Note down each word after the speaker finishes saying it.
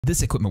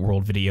This Equipment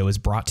World video is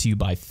brought to you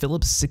by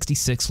Phillips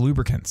 66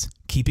 Lubricants,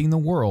 keeping the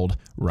world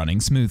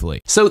running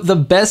smoothly. So the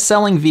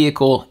best-selling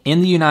vehicle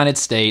in the United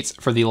States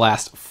for the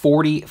last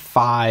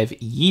 45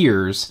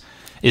 years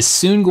is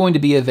soon going to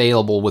be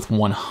available with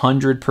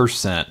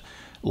 100%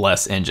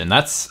 less engine.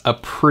 That's a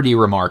pretty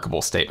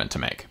remarkable statement to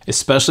make,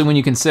 especially when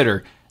you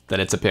consider that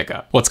it's a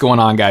pickup. What's going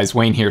on, guys?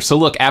 Wayne here. So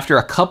look, after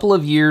a couple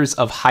of years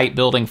of hype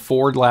building,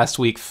 Ford last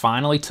week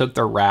finally took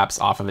their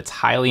wraps off of its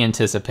highly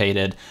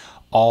anticipated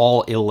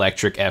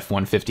all-electric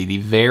F-150, the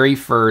very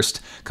first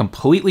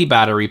completely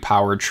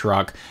battery-powered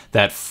truck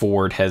that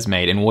Ford has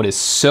made. And what is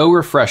so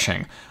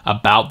refreshing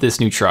about this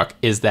new truck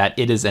is that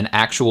it is an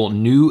actual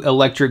new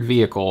electric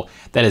vehicle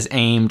that is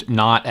aimed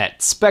not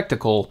at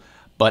spectacle,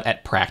 but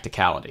at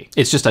practicality.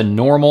 It's just a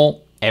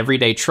normal,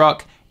 everyday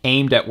truck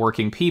aimed at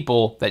working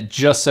people that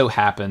just so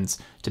happens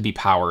to be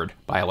powered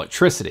by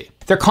electricity.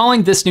 They're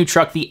calling this new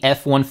truck the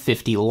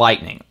F-150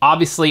 Lightning.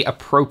 Obviously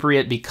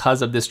appropriate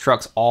because of this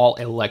truck's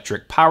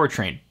all-electric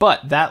powertrain,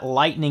 but that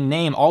Lightning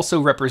name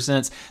also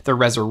represents the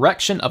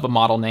resurrection of a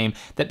model name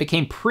that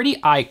became pretty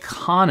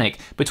iconic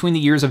between the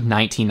years of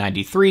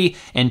 1993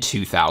 and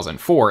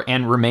 2004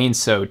 and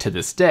remains so to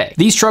this day.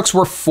 These trucks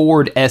were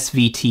Ford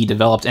SVT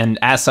developed, and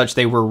as such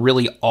they were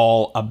really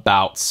all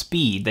about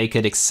speed. They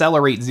could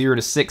accelerate 0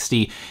 to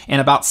 60 in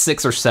about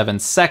 6 or 7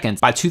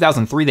 seconds. By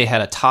 2003 they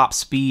had a top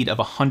speed of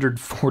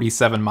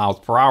 147 miles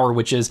per hour,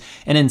 which is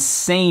an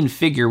insane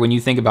figure when you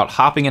think about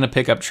hopping in a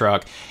pickup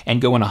truck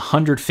and going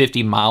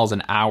 150 miles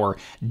an hour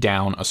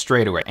down a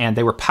straightaway. And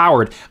they were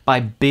powered by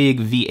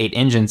big V8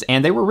 engines,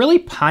 and they were really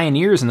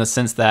pioneers in the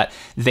sense that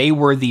they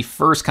were the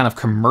first kind of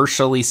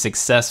commercially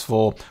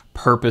successful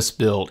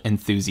purpose-built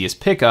enthusiast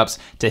pickups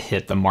to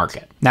hit the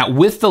market. Now,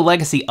 with the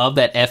legacy of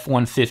that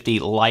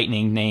F-150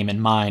 Lightning name in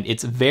mind,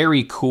 it's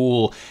very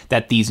cool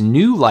that these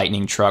new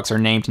Lightning trucks are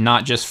named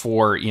not just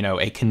for,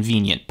 a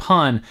convenient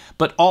pun,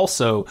 but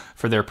also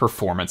for their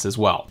performance as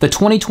well. The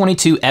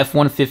 2022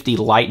 F-150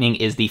 Lightning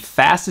is the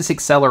fastest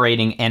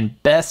accelerating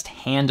and best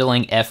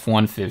handling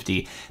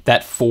F-150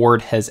 that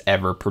Ford has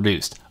ever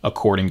produced,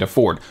 according to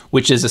Ford,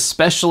 which is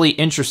especially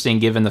interesting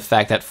given the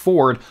fact that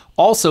Ford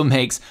also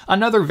makes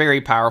another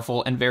very powerful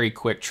and very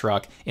quick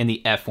truck in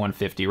the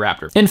F-150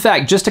 Raptor. In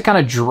fact, just to kind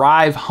of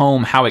drive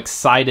home how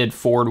excited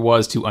Ford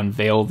was to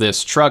unveil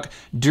this truck,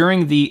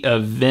 during the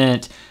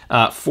event,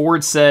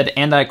 Ford said,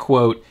 and I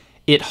quote,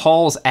 "It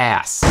hauls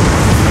ass."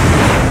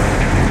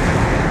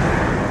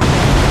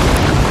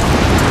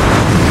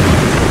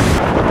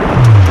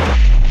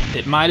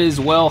 It might as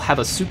well have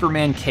a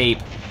Superman cape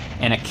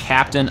and a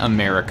Captain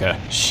America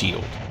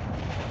shield.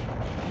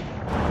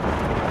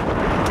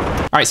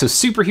 All right, so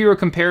superhero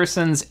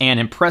comparisons and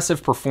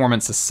impressive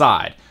performance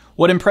aside,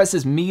 what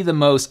impresses me the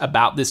most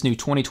about this new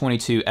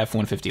 2022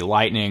 F-150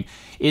 Lightning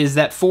is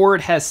that Ford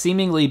has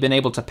seemingly been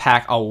able to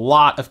pack a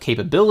lot of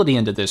capability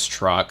into this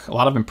truck, a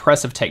lot of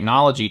impressive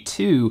technology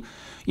too,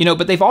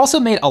 but they've also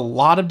made a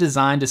lot of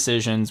design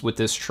decisions with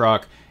this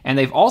truck, and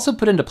they've also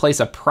put into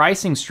place a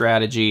pricing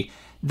strategy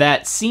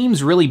that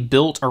seems really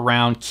built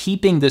around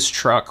keeping this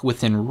truck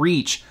within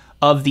reach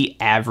of the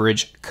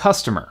average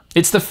customer.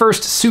 It's the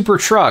first super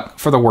truck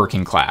for the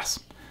working class.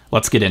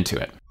 Let's get into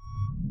it.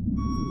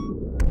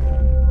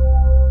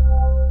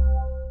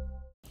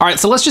 All right,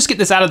 so let's just get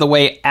this out of the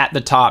way at the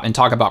top and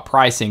talk about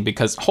pricing,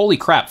 because holy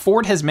crap,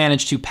 Ford has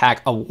managed to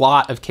pack a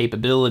lot of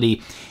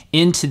capability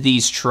into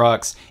these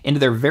trucks, into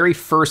their very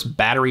first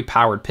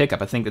battery-powered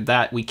pickup. I think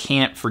that we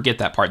can't forget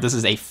that part. This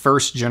is a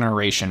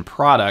first-generation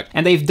product,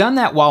 and they've done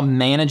that while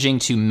managing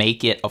to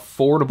make it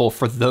affordable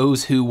for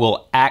those who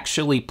will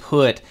actually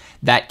put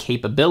that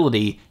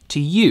capability to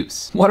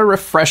use. What a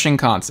refreshing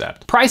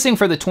concept. Pricing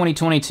for the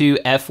 2022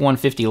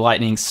 F-150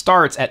 Lightning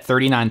starts at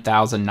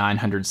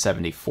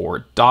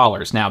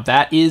 $39,974. Now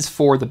that is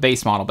for the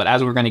base model, but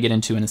as we're gonna get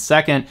into in a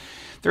second,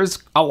 there's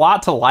a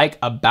lot to like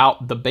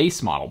about the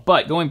base model.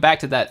 But going back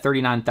to that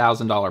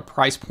 $39,000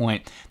 price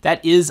point,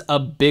 that is a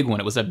big one.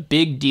 It was a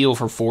big deal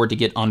for Ford to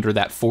get under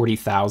that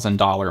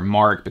 $40,000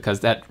 mark,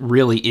 because that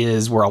really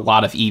is where a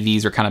lot of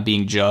EVs are kind of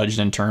being judged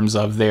in terms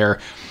of their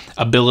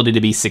ability to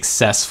be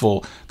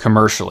successful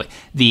commercially.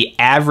 The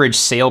average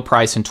sale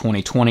price in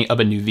 2020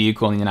 of a new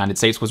vehicle in the United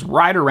States was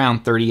right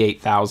around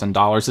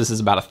 $38,000. This is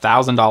about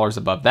 $1,000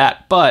 above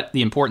that. But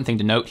the important thing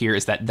to note here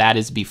is that that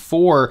is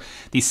before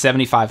the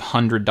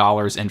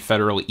 $7,500 in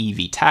federal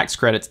EV tax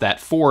credits that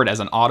Ford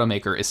as an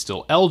automaker is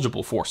still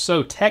eligible for.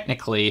 So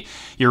technically,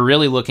 you're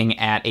really looking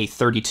at a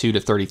 $32,000 to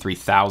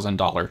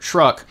 $33,000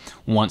 truck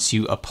once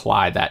you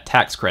apply that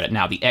tax credit.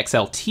 Now the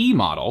XLT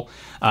model,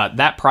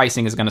 that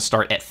pricing is going to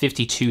start at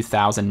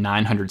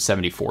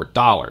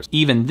 $52,974.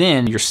 Even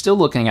then, you're still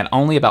looking at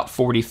only about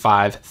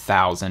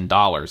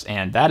 $45,000,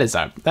 and that is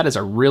a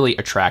really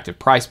attractive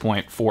price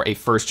point for a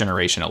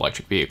first-generation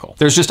electric vehicle.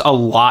 There's just a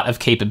lot of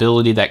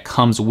capability that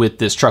comes with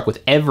this truck,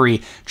 with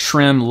every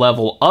trim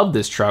level of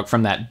this truck,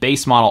 from that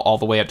base model all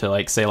the way up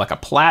to say like a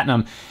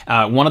Platinum.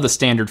 One of the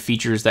standard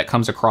features that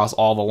comes across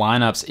all the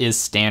lineups is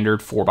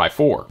standard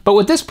 4x4. But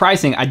with this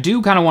pricing, I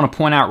do kind of want to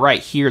point out right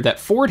here that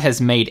Ford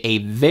has made a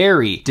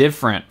very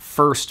different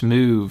first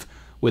move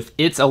with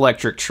its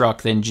electric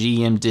truck than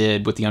GM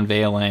did with the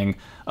unveiling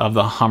of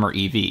the Hummer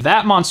EV.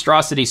 That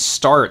monstrosity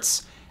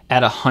starts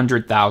at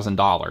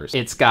 $100,000.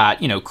 It's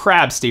got, you know,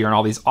 crab steer and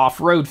all these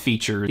off-road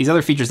features, these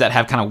other features that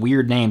have kind of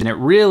weird names, and it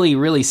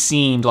really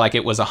seemed like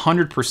it was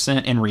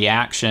 100% in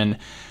reaction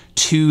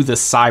to the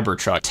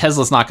Cybertruck.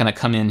 Tesla's not gonna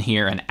come in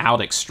here and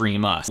out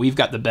extreme us. We've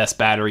got the best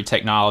battery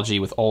technology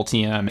with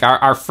Ultium.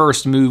 Our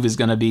first move is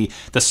gonna be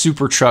the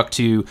super truck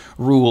to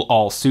rule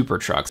all super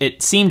trucks.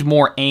 It seemed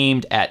more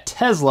aimed at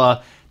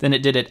Tesla than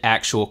it did at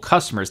actual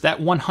customers. That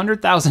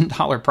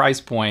 $100,000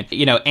 price point,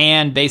 you know,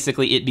 and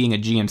basically it being a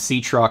GMC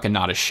truck and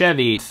not a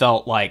Chevy,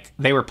 felt like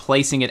they were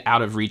placing it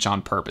out of reach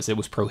on purpose. It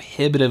was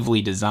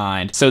prohibitively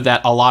designed so that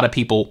a lot of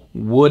people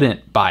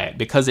wouldn't buy it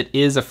because it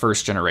is a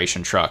first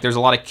generation truck. There's a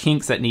lot of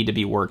kinks that need to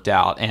be worked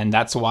out, and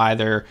that's why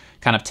they're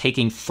kind of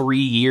taking 3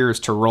 years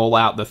to roll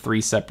out the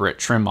 3 separate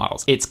trim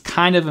models. It's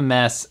kind of a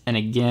mess, and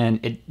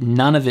again,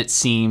 none of it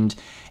seemed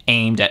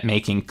aimed at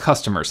making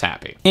customers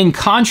happy. In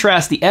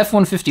contrast, the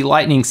F-150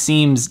 Lightning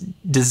seems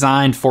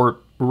designed for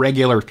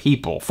regular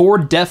people.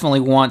 Ford definitely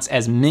wants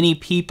as many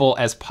people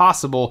as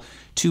possible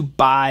to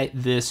buy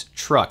this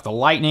truck. The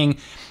Lightning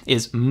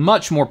is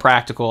much more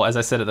practical, as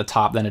I said at the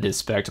top, than it is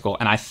spectacle,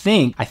 and I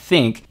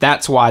think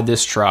that's why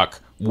this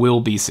truck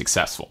will be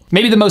successful.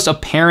 Maybe the most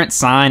apparent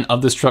sign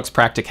of this truck's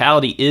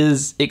practicality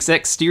is its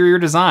exterior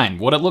design,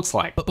 what it looks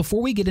like. But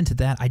before we get into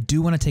that, I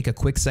do want to take a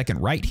quick second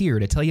right here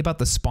to tell you about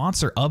the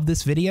sponsor of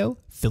this video,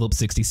 Phillips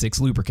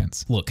 66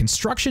 Lubricants. Look,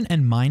 construction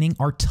and mining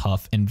are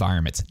tough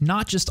environments,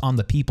 not just on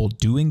the people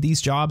doing these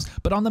jobs,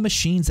 but on the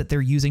machines that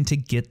they're using to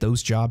get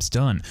those jobs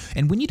done.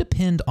 And when you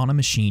depend on a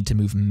machine to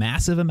move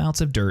massive amounts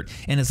of dirt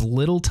in as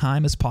little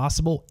time as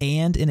possible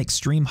and in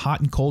extreme hot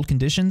and cold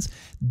conditions,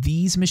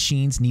 these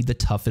machines need the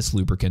toughest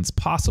lubricants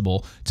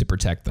possible to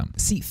protect them.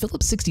 See,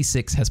 Phillips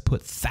 66 has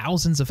put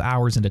thousands of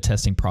hours into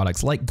testing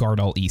products like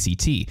Gardol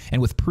ECT,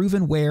 and with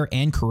proven wear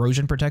and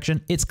corrosion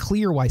protection, it's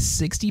clear why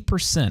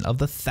 60% of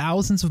the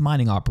thousands of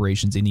mining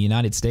operations in the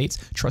United States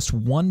trust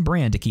one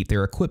brand to keep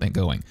their equipment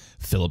going,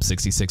 Phillips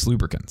 66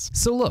 Lubricants.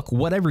 So look,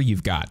 whatever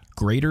you've got,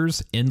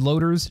 graders, end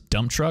loaders,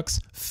 dump trucks,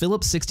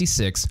 Phillips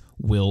 66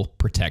 will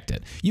protect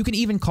it. You can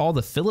even call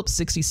the Phillips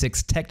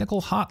 66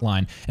 technical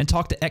hotline and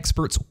talk to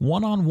experts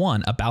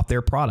one-on-one about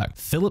their product.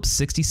 Phillips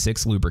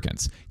 66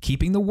 Lubricants,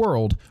 keeping the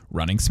world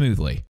running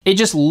smoothly. It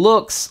just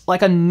looks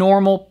like a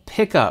normal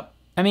pickup.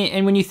 I mean,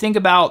 and when you think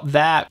about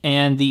that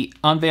and the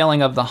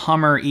unveiling of the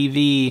Hummer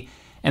EV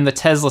and the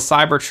Tesla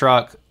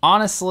Cybertruck,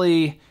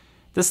 honestly,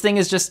 this thing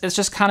is it's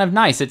just kind of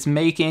nice. It's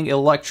making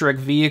electric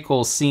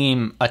vehicles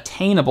seem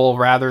attainable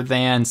rather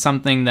than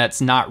something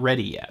that's not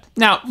ready yet.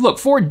 Now, look,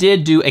 Ford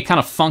did do a kind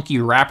of funky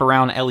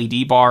wraparound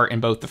LED bar in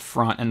both the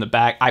front and the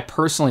back. I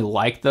personally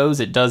like those.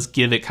 It does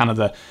give it kind of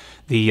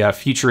the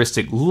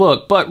futuristic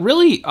look, but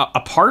really,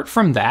 apart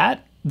from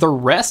that, the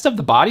rest of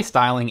the body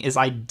styling is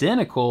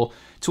identical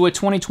to a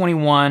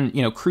 2021,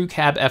 crew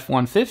cab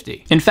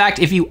F-150. In fact,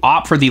 if you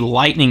opt for the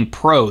Lightning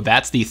Pro,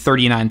 that's the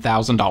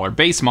 $39,000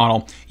 base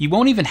model, you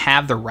won't even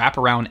have the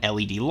wraparound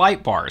LED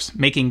light bars,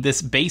 making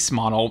this base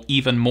model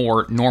even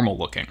more normal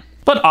looking.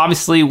 But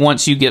obviously,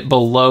 once you get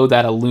below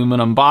that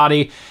aluminum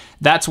body,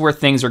 that's where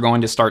things are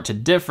going to start to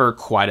differ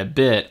quite a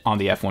bit on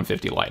the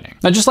F-150 Lightning.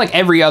 Now, just like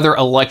every other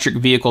electric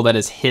vehicle that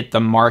has hit the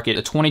market,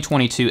 the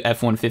 2022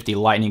 F-150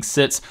 Lightning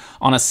sits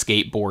on a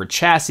skateboard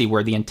chassis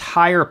where the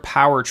entire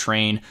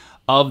powertrain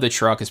of the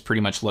truck is pretty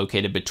much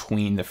located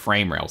between the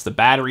frame rails. The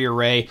battery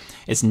array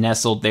is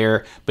nestled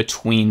there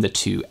between the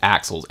two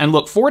axles. And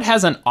look, Ford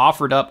hasn't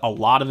offered up a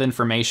lot of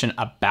information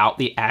about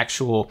the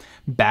actual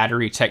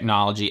battery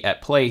technology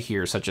at play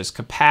here, such as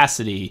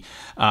capacity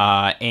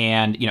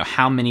and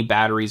how many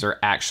batteries are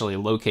actually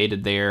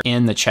located there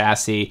in the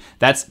chassis.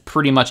 That's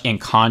pretty much in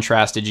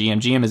contrast to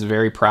GM. GM is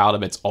very proud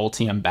of its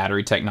Ultium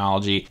battery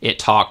technology. It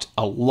talked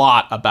a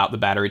lot about the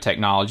battery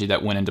technology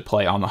that went into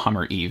play on the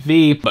Hummer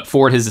EV, but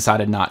Ford has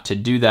decided not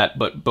to do that,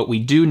 but we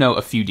do know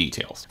a few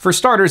details. For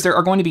starters, there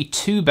are going to be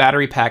 2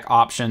 battery pack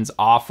options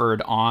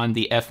offered on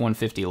the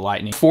F-150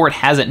 Lightning. Ford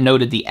hasn't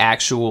noted the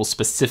actual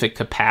specific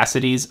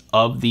capacities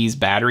of these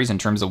batteries in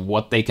terms of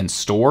what they can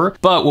store,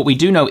 but what we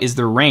do know is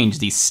the range.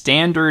 The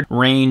standard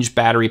range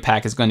battery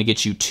pack is going to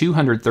get you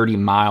 230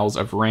 miles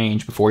of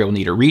range before you'll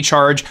need a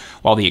recharge,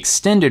 while the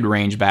extended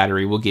range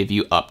battery will give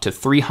you up to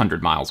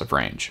 300 miles of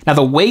range. Now,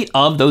 the weight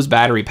of those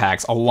battery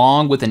packs,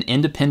 along with an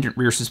independent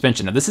rear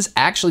suspension, now this is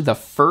actually the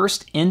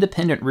first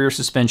independent rear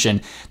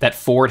suspension that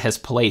Ford has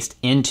placed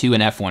into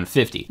an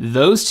F-150.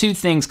 Those two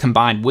things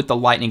combined with the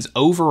Lightning's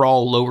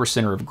overall lower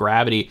center of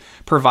gravity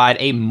provide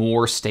a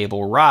more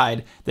stable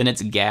ride than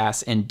its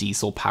gas and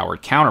diesel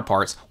powered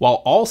counterparts,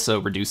 while also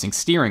reducing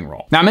steering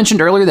roll. Now, I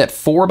mentioned earlier that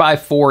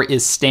 4x4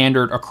 is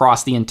standard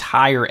across the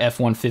entire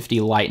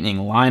F-150 Lightning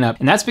lineup,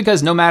 and that's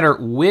because no matter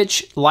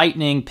which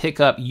Lightning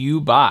pickup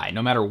you buy,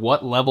 no matter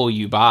what level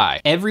you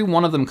buy, every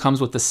one of them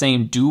comes with the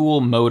same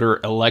dual motor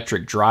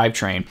electric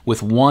drivetrain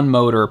with one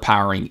motor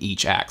powering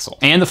each axle.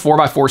 And the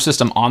 4x4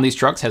 system on these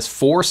trucks has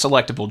 4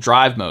 selectable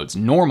drive modes: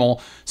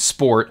 normal,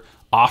 sport,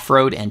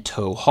 off-road and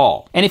tow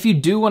haul. And if you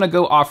do want to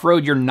go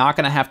off-road, you're not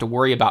going to have to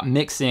worry about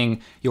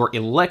mixing your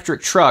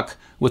electric truck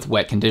with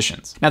wet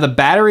conditions. Now, the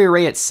battery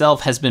array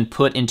itself has been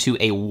put into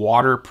a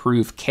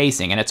waterproof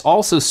casing, and it's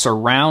also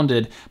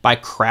surrounded by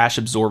crash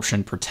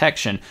absorption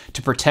protection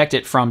to protect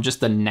it from just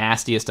the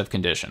nastiest of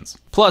conditions.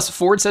 Plus,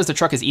 Ford says the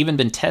truck has even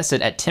been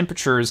tested at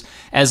temperatures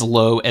as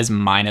low as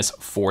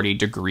 -40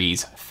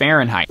 degrees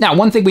Fahrenheit. Now,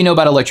 one thing we know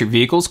about electric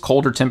vehicles,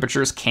 colder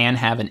temperatures can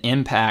have an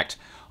impact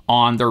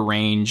on the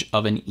range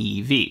of an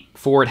EV.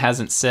 Ford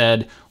hasn't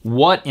said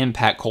what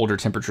impact colder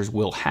temperatures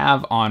will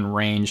have on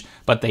range,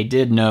 but they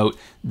did note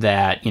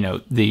that,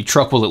 the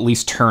truck will at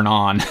least turn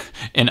on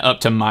in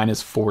up to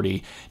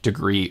 -40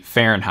 degree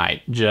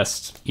Fahrenheit.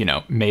 Just,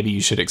 maybe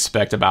you should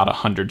expect about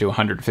 100 to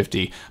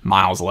 150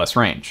 miles less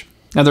range.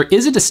 Now, there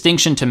is a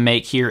distinction to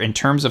make here in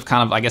terms of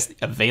kind of, I guess,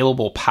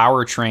 available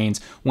powertrains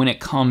when it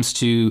comes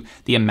to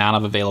the amount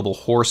of available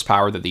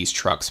horsepower that these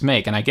trucks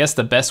make. And I guess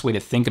the best way to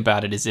think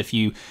about it is if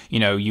you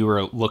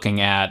were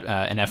looking at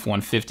an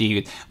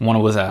F-150, one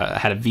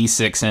had a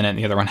V6 in it, and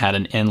the other one had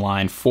an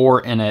inline 4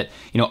 in it.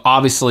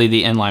 Obviously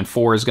the inline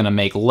 4 is going to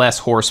make less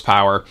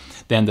horsepower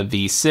than the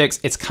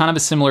V6. It's kind of a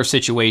similar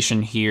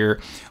situation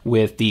here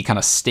with the kind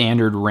of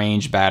standard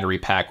range battery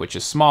pack, which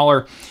is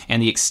smaller,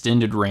 and the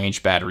extended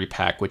range battery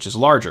pack, which is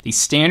larger. The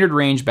standard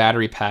range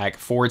battery pack,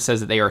 Ford says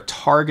that they are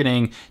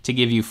targeting to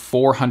give you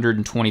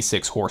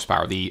 426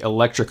 horsepower, the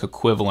electric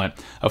equivalent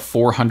of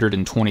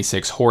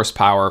 426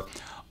 horsepower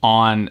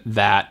on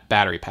that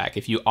battery pack.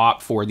 If you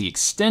opt for the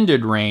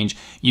extended range,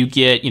 you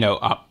get,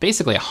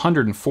 basically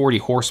 140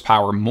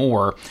 horsepower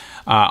more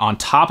on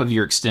top of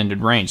your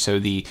extended range. So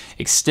the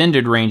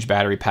extended range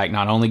battery pack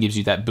not only gives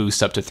you that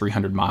boost up to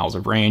 300 miles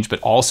of range, but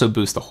also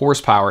boosts the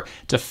horsepower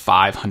to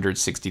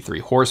 563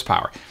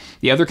 horsepower.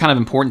 The other kind of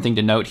important thing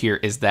to note here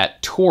is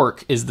that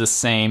torque is the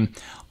same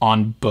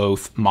on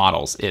both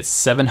models. It's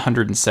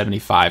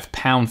 775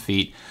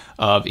 pound-feet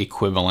of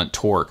equivalent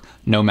torque,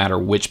 no matter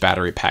which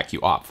battery pack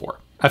you opt for.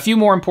 A few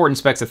more important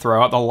specs to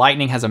throw out. The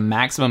Lightning has a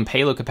maximum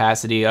payload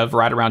capacity of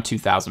right around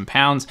 2,000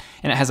 pounds,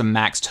 and it has a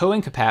max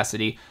towing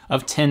capacity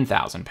of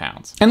 10,000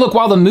 pounds. And look,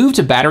 while the move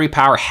to battery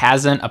power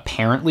hasn't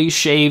apparently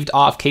shaved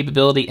off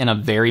capability in a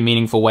very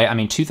meaningful way, I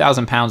mean,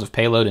 2,000 pounds of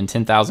payload and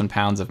 10,000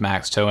 pounds of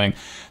max towing,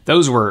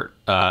 those were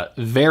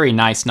very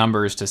nice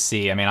numbers to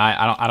see. I mean,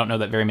 I don't know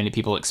that very many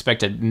people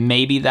expected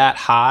maybe that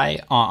high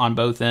on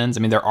both ends.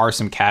 I mean, there are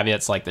some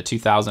caveats, like the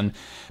 2,000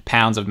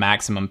 pounds of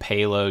maximum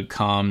payload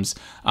comes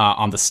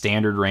on the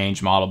standard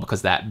range model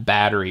because that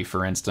battery,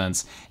 for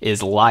instance,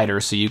 is lighter,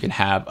 so you can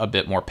have a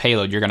bit more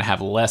payload. You're going to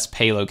have less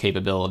payload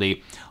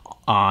capability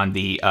on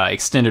the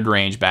extended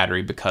range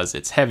battery because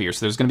it's heavier.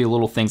 So there's going to be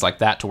little things like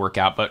that to work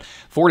out. But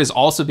Ford is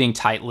also being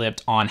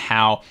tight-lipped on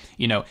how,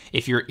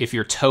 if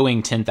you're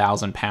towing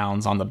 10,000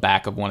 pounds on the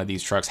back of one of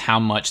these trucks, how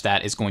much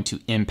that is going to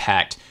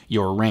impact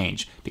your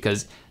range.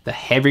 Because the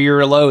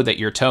heavier load that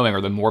you're towing or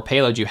the more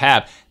payload you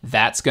have,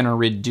 that's going to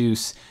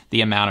reduce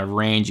the amount of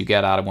range you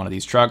get out of one of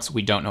these trucks.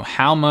 We don't know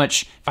how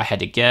much. If I had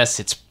to guess,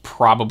 it's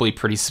probably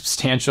pretty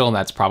substantial, and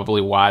that's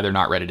probably why they're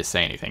not ready to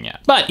say anything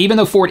yet. But even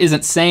though Ford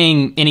isn't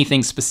saying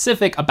anything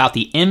specific about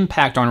the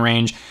impact on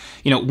range,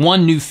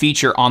 one new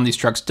feature on these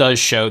trucks does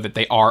show that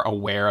they are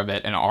aware of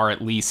it and are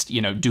at least,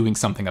 doing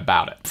something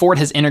about it. Ford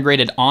has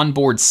integrated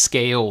onboard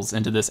scales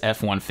into this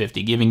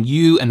F-150, giving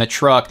you and the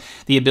truck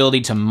the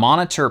ability to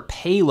monitor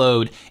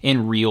payload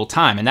in real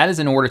time. And that is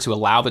in order to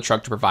allow the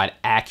truck to provide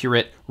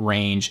accurate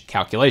range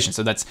calculation.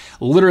 So that's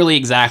literally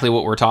exactly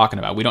what we're talking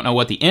about. We don't know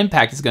what the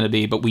impact is going to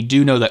be, but we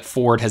do know that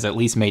Ford has at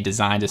least made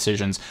design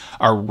decisions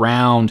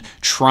around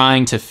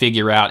trying to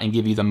figure out and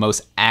give you the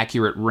most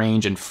accurate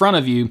range in front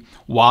of you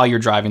while you're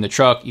driving the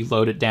truck. You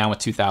load it down with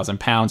 2,000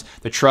 pounds.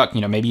 The truck,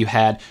 maybe you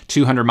had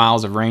 200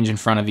 miles of range in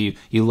front of you,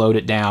 you load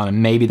it down,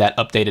 and maybe that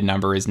updated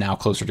number is now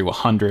closer to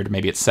 100,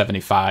 maybe it's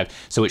 75.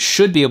 So it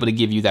should be able to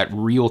give you that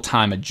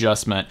real-time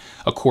adjustment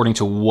according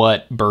to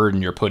what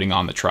burden you're putting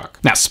on the truck.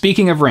 Now,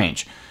 speaking of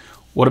range,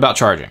 what about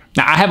charging?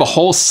 Now, I have a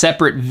whole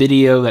separate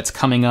video that's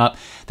coming up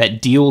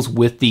that deals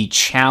with the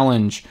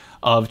challenge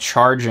of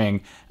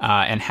charging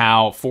and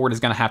how Ford is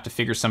going to have to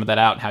figure some of that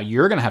out and how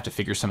you're going to have to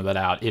figure some of that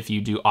out if you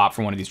do opt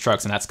for one of these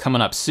trucks, and that's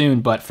coming up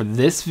soon. But for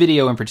this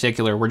video in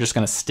particular, we're just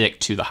going to stick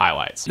to the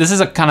highlights. This is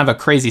a kind of a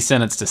crazy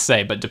sentence to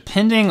say, but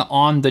depending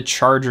on the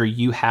charger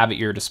you have at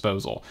your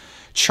disposal,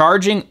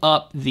 charging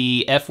up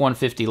the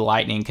F-150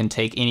 Lightning can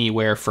take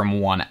anywhere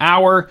from 1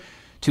 hour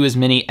to as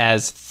many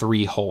as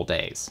 3 whole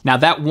days. Now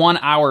that 1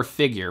 hour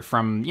figure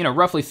from,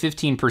 roughly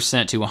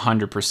 15% to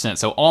 100%,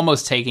 so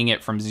almost taking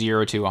it from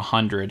 0 to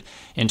 100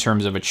 in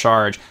terms of a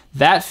charge,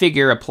 that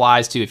figure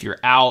applies to if you're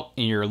out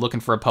and you're looking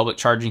for a public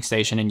charging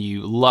station and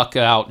you luck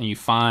out and you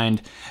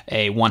find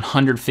a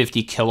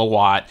 150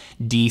 kilowatt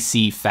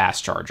DC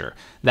fast charger.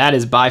 That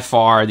is by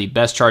far the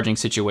best charging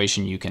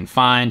situation you can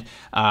find.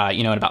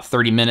 In about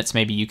 30 minutes,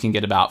 maybe you can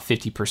get about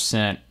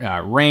 50%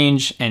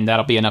 range, and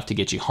that'll be enough to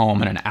get you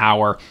home in an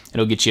hour.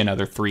 It'll get you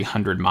another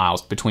 300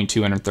 miles, between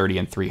 230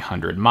 and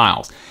 300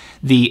 miles.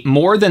 The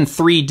more than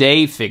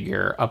 3-day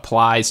figure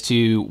applies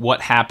to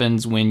what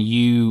happens when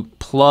you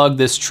plug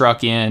this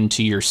truck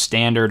into your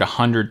standard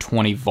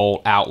 120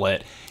 volt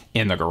outlet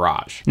in the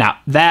garage. Now,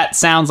 that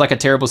sounds like a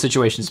terrible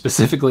situation,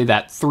 specifically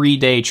that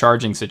 3-day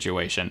charging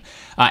situation.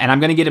 And I'm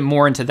gonna get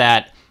more into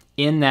that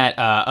in that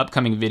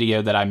upcoming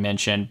video that I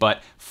mentioned,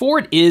 but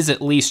Ford is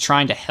at least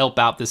trying to help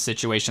out this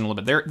situation a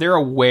little bit. They're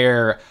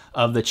aware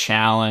of the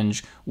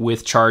challenge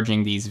with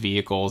charging these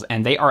vehicles,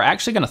 and they are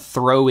actually going to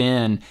throw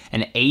in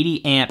an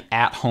 80 amp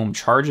at-home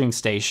charging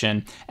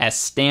station as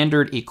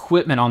standard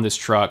equipment on this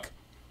truck,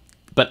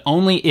 but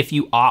only if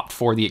you opt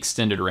for the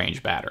extended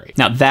range battery.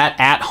 Now, that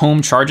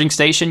at-home charging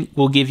station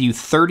will give you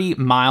 30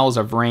 miles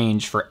of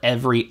range for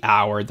every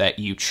hour that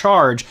you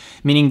charge,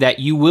 meaning that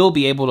you will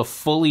be able to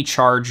fully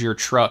charge your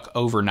truck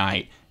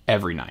overnight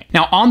every night.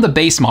 Now, on the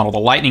base model, the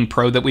Lightning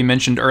Pro that we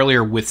mentioned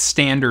earlier with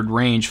standard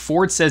range,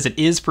 Ford says it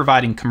is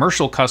providing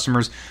commercial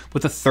customers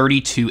with a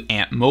 32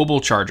 amp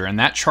mobile charger, and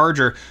that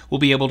charger will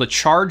be able to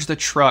charge the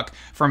truck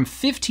from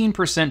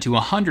 15% to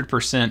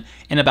 100%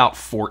 in about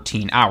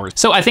 14 hours.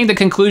 So I think the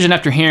conclusion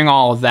after hearing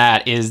all of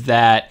that is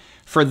that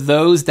for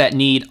those that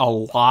need a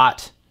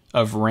lot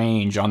of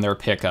range on their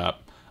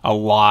pickup, a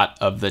lot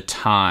of the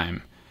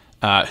time,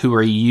 who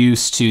are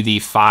used to the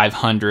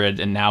 500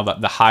 and now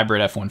the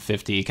hybrid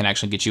F-150 can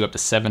actually get you up to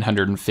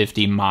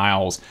 750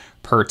 miles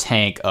per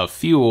tank of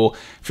fuel.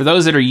 For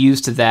those that are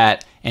used to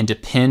that and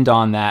depend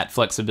on that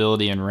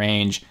flexibility and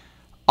range,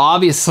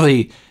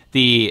 obviously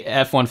the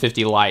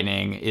F-150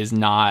 Lightning is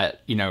not,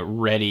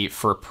 ready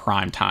for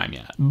prime time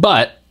yet.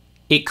 But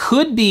it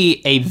could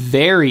be a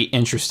very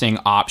interesting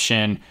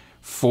option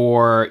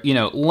for,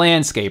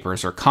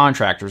 landscapers or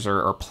contractors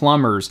or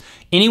plumbers,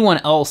 anyone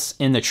else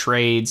in the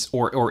trades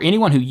or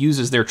anyone who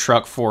uses their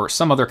truck for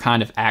some other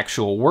kind of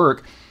actual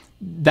work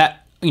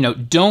that,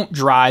 don't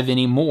drive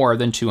any more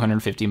than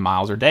 250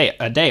 miles a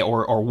day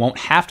or won't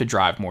have to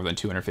drive more than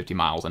 250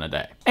 miles in a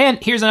day. And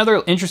here's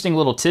another interesting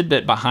little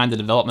tidbit behind the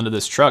development of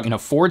this truck.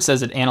 Ford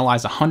says it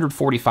analyzed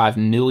 145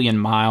 million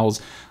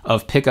miles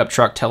of pickup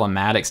truck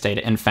telematics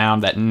data and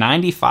found that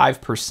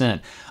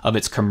 95% of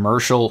its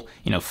commercial,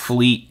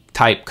 fleet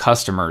type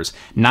customers,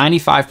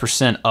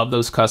 95% of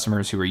those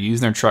customers who are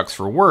using their trucks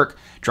for work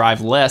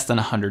drive less than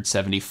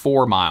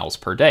 174 miles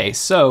per day.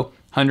 So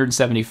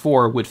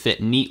 174 would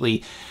fit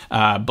neatly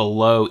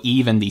below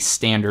even the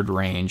standard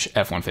range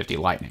F-150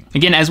 Lightning.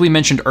 Again, as we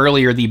mentioned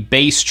earlier, the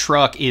base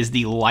truck is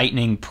the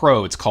Lightning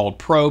Pro. It's called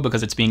Pro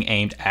because it's being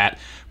aimed at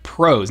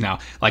pros. Now,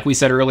 like we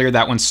said earlier,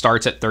 that one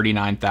starts at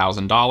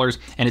 $39,000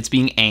 and it's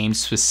being aimed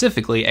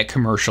specifically at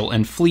commercial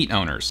and fleet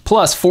owners.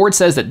 Plus, Ford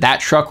says that that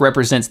truck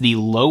represents the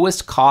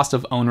lowest cost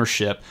of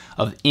ownership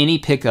of any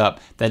pickup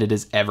that it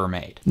has ever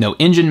made. No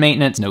engine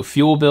maintenance, no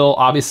fuel bill,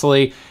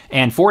 obviously,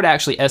 and Ford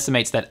actually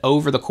estimates that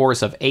over the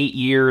course of 8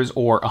 years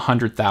or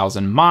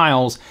 100,000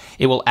 miles,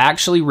 it will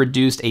actually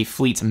reduce a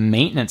fleet's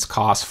maintenance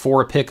cost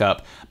for a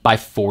pickup by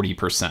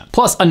 40%.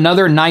 Plus,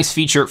 another nice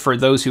feature for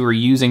those who are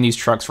using these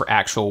trucks for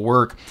actual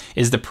work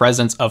is the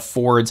presence of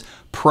Ford's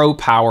Pro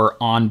Power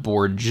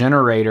onboard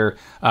generator,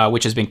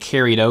 which has been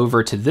carried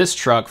over to this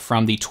truck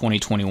from the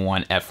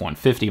 2021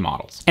 F-150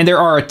 models. And there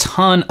are a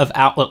ton of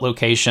outlet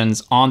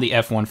locations on the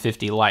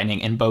F-150 Lightning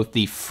in both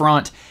the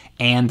front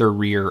and the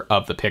rear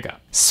of the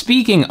pickup.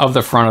 Speaking of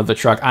the front of the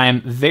truck, I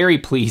am very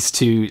pleased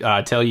to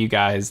tell you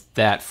guys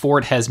that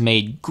Ford has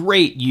made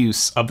great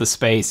use of the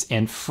space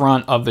in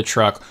front of the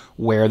truck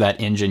where that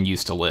engine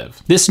used to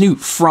live. This new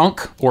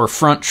frunk or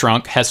front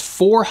trunk has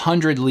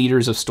 400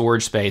 liters of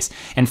storage space,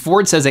 and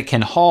Ford says it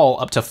can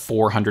haul up to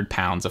 400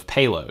 pounds of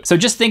payload. So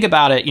just think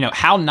about it,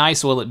 how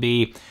nice will it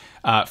be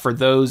for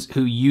those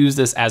who use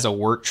this as a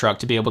work truck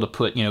to be able to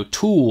put,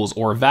 tools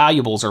or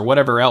valuables or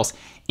whatever else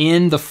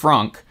in the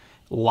frunk,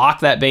 lock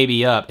that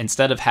baby up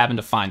instead of having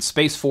to find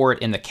space for it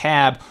in the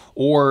cab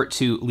or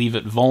to leave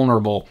it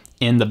vulnerable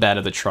in the bed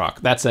of the truck.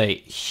 That's a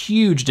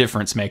huge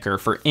difference maker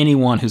for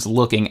anyone who's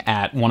looking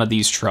at one of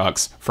these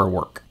trucks for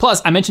work.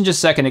 Plus, I mentioned just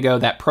a second ago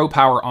that Pro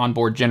Power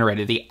onboard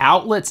generator. The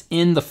outlets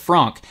in the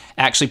frunk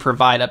actually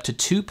provide up to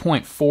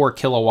 2.4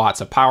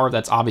 kilowatts of power.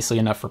 That's obviously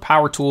enough for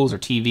power tools or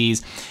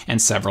TVs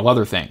and several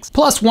other things.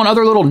 Plus, one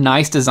other little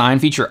nice design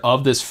feature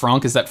of this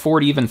frunk is that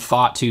Ford even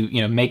thought to,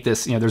 make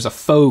this, there's a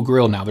faux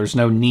grill now. There's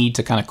no need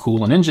to kind of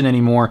cool an engine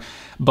anymore,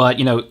 but,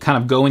 kind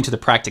of going to the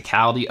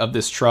practicality of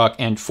this truck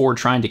and Ford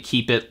trying to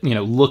keep it,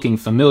 looking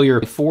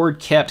familiar. Ford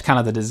kept kind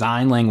of the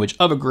design language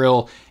of a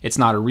grill. It's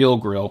not a real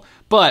grill,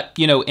 but,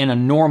 in a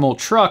normal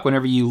truck,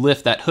 whenever you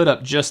lift that hood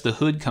up, just the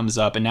hood comes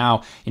up. And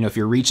now, if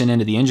you're reaching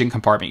into the engine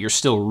compartment, you're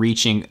still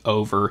reaching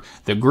over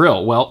the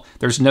grill. Well,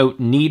 there's no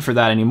need for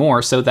that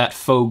anymore. So that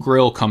faux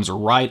grill comes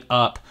right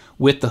up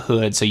with the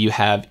hood, so you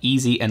have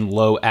easy and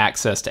low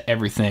access to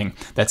everything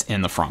that's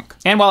in the frunk.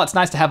 And while it's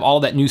nice to have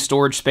all that new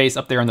storage space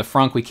up there in the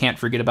frunk, we can't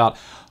forget about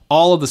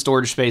all of the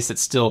storage space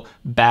that's still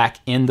back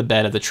in the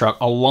bed of the truck,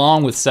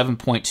 along with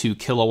 7.2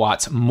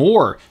 kilowatts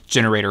more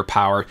generator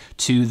power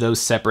to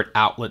those separate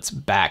outlets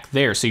back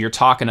there. So you're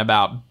talking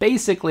about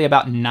basically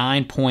about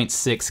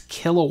 9.6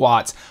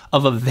 kilowatts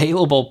of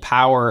available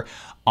power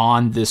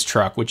on this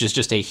truck, which is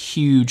just a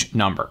huge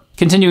number.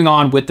 Continuing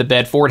on with the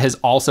bed, Ford has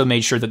also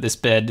made sure that this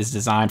bed is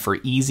designed for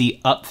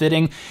easy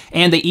upfitting,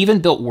 and they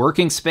even built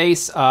working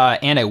space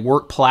and a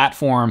work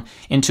platform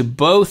into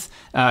both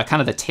kind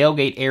of the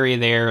tailgate area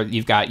there.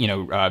 You've got,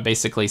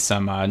 basically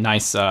some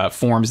nice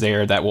forms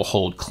there that will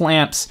hold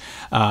clamps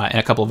and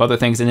a couple of other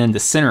things. And then the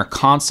center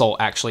console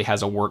actually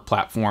has a work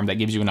platform that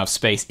gives you enough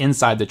space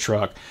inside the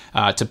truck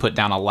to put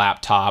down a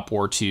laptop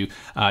or to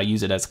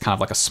use it as kind of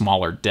like a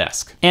smaller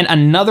desk. And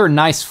another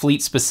nice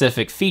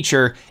fleet-specific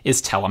feature is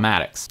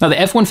telematics. Now, the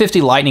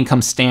F-150 Lightning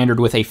comes standard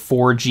with a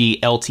 4G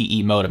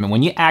LTE modem, and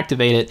when you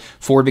activate it,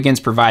 Ford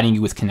begins providing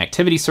you with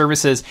connectivity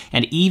services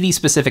and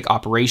EV-specific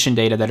operation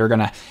data that are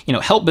gonna,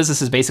 help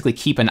businesses basically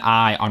keep an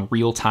eye on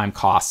real-time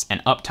costs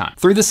and uptime.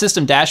 Through the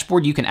system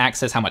dashboard, you can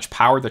access how much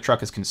power the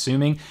truck is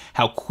consuming,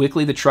 how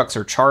quickly the trucks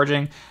are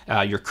charging,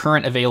 your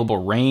current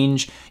available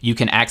range. You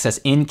can access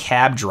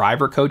in-cab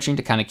driver coaching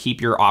to kind of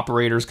keep your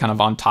operators kind of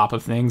on top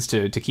of things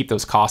to keep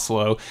those costs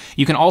low.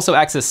 You can also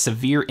access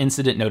severe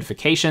incident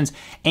notifications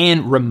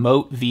and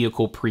remote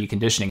vehicle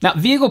preconditioning. Now,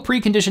 vehicle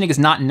preconditioning is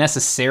not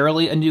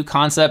necessarily a new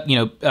concept.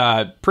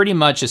 Pretty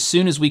much as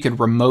soon as we could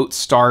remote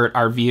start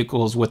our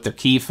vehicles with the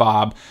key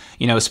fob,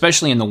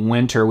 especially in the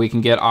winter, we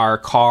can get our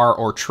car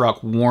or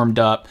truck warmed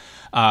up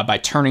by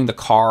turning the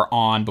car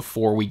on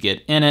before we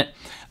get in it.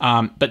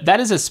 But that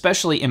is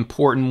especially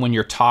important when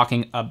you're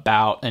talking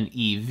about an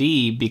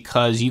EV,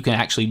 because you can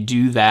actually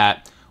do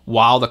that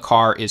while the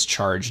car is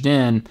charged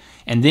in,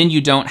 and then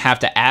you don't have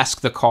to ask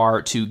the car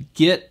to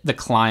get the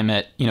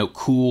climate,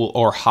 cool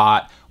or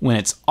hot when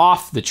it's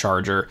off the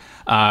charger,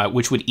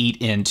 which would eat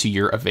into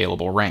your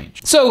available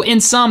range. So in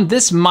sum,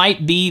 this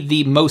might be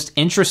the most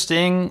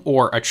interesting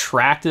or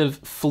attractive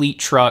fleet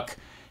truck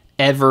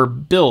ever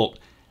built.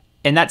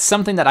 And that's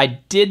something that I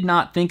did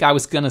not think I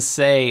was gonna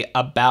say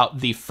about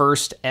the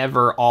first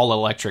ever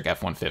all-electric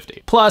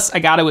F-150. Plus, I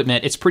gotta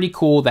admit, it's pretty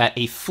cool that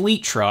a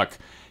fleet truck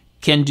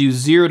can do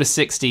 0 to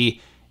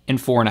 60 in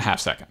 4.5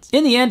 seconds.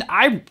 In the end,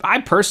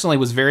 I personally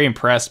was very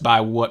impressed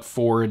by what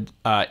Ford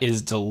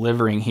is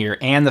delivering here,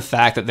 and the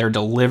fact that they're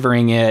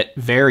delivering it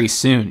very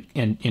soon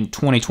in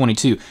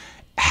 2022.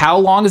 How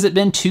long has it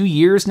been? 2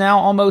 years now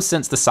almost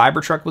since the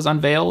Cybertruck was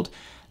unveiled.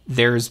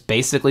 There's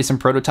basically some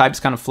prototypes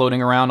kind of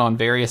floating around on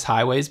various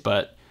highways,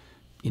 but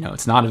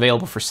it's not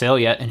available for sale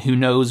yet, and who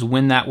knows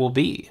when that will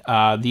be.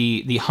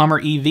 The Hummer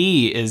EV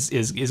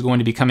is going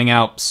to be coming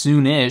out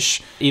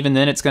soon-ish. Even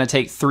then, it's going to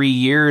take 3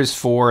 years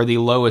for the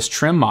lowest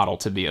trim model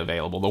to be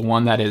available, the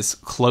one that is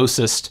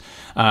closest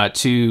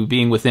to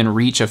being within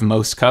reach of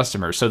most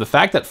customers. So the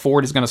fact that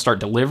Ford is going to start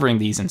delivering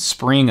these in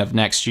spring of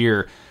next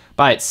year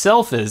by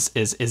itself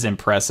is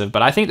impressive,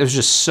 but I think there's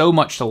just so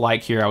much to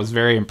like here. I was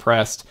very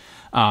impressed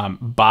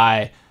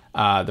by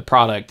the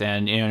product,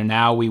 and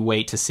now we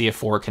wait to see if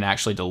Ford can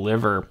actually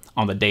deliver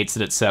on the dates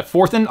that it's set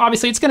forth. And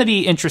obviously it's going to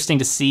be interesting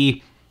to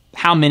see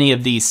how many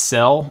of these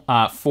sell.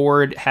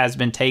 Ford has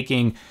been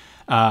taking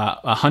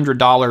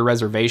 $100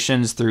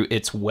 reservations through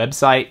its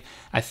website.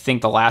 I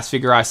think the last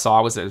figure I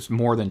saw was that there's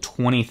more than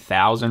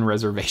 20,000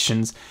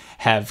 reservations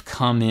have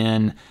come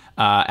in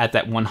at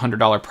that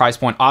 $100 price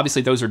point.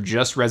 Obviously, those are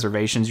just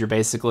reservations. You're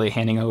basically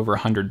handing over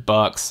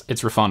 $100.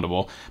 It's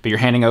refundable, but you're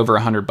handing over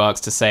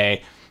 $100 to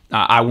say,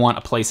 I want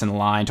a place in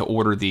line to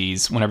order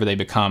these whenever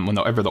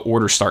the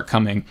orders start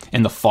coming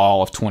in the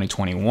fall of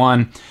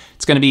 2021.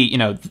 It's going to be,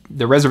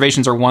 the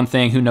reservations are one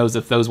thing. Who knows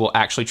if those will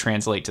actually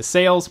translate to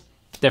sales?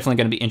 Definitely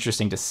going to be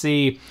interesting to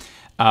see.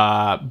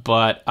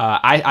 But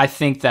I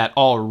think that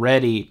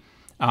already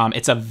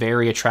it's a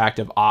very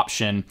attractive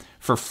option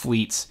for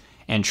fleets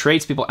and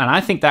tradespeople, and I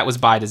think that was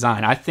by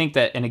design. I think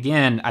that, and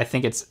again, I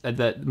think it's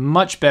the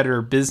much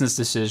better business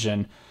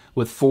decision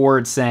with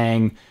Ford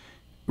saying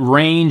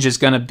range is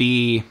going to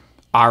be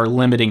our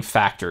limiting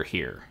factor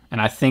here.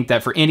 And I think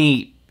that for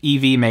any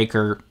EV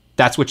maker,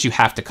 that's what you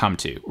have to come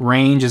to.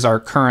 Range is our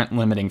current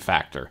limiting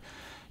factor.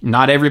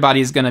 Not everybody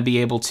is going to be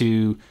able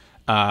to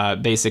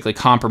basically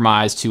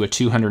compromise to a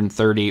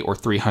 230 or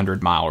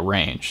 300 mile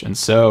range. And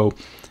so,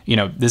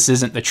 this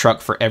isn't the truck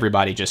for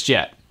everybody just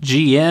yet.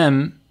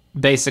 GM,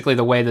 basically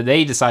the way that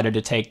they decided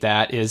to take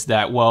that is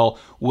that, well,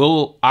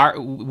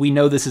 we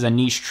know this is a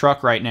niche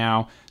truck right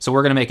now, so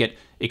we're going to make it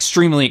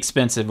extremely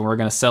expensive, and we're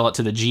going to sell it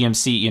to the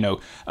GMC,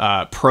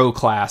 Pro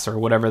class or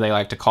whatever they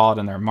like to call it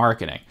in their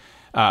marketing.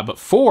 But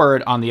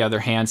Ford, on the other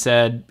hand,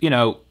 said,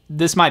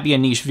 this might be a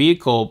niche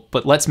vehicle,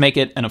 but let's make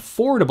it an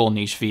affordable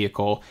niche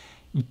vehicle.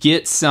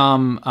 Get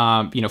some,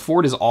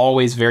 Ford is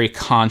always very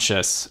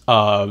conscious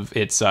of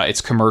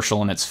its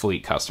commercial and its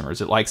fleet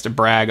customers. It likes to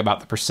brag about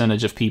the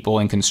percentage of people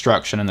in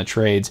construction and the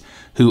trades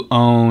who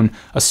own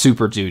a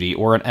Super Duty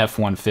or an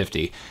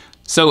F-150.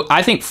 So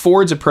I think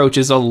Ford's approach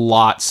is a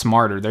lot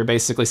smarter. They're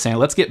basically saying,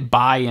 let's get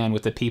buy-in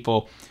with the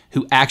people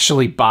who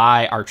actually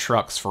buy our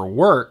trucks for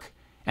work,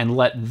 and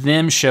let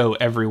them show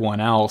everyone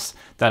else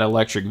that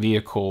electric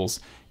vehicles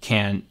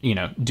can, you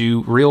know,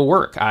 do real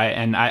work.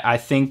 I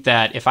think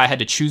that if I had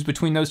to choose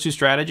between those two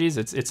strategies,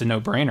 it's a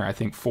no-brainer. I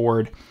think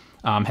Ford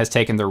has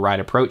taken the right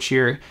approach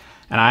here,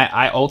 and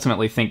I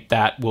ultimately think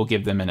that will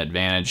give them an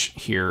advantage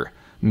here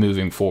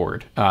moving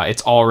forward.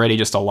 It's already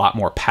just a lot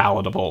more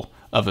palatable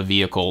of a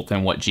vehicle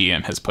than what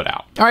GM has put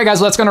out. All right, guys,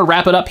 that's gonna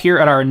wrap it up here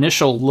at our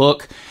initial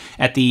look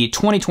at the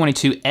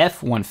 2022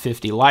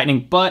 F-150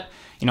 Lightning. But,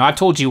 you know, I've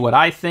told you what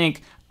I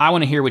think. I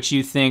wanna hear what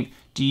you think.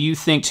 Do you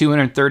think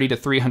 230 to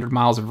 300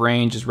 miles of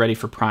range is ready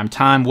for prime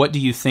time? What do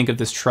you think of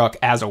this truck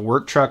as a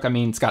work truck? I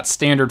mean, it's got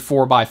standard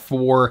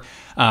 4x4.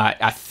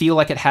 I feel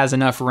like it has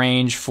enough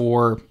range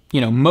for,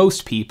 you know,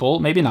 most people,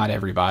 maybe not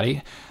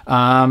everybody.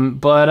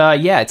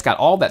 Yeah, it's got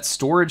all that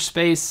storage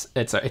space.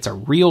 It's a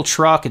real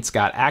truck. It's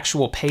got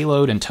actual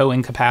payload and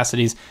towing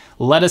capacities.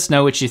 Let us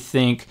know what you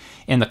think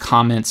in the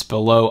comments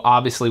below.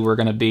 Obviously, we're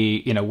going to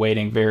be, you know,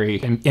 waiting very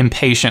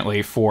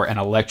impatiently for an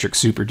electric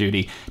Super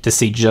Duty to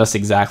see just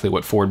exactly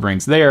what Ford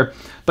brings there.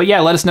 But yeah,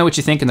 let us know what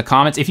you think in the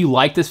comments. If you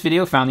like this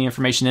video, found the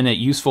information in it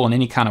useful in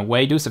any kind of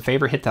way, do us a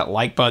favor, hit that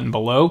like button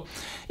below.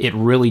 It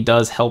really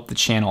does help the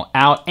channel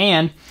out.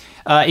 And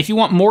if you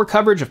want more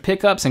coverage of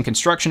pickups and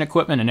construction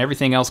equipment and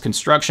everything else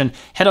construction,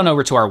 head on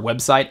over to our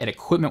website at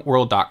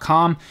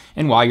equipmentworld.com,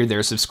 and while you're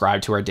there,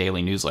 subscribe to our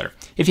daily newsletter.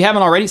 If you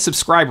haven't already,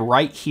 subscribe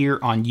right here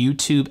on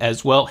YouTube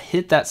as well.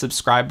 Hit that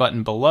subscribe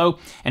button below,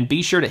 and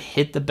be sure to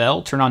hit the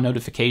bell, turn on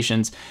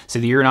notifications so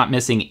that you're not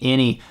missing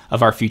any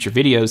of our future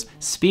videos.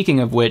 Speaking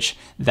of which,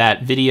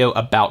 that video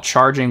about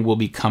charging will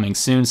be coming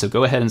soon, so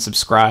go ahead and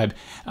subscribe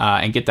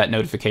and get that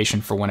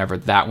notification for whenever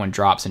that one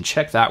drops, and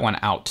check that one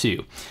out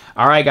too.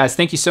 All right, guys,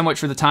 thank you so much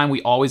for the time.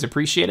 We always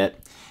appreciate it,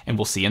 and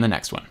we'll see you in the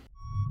next one.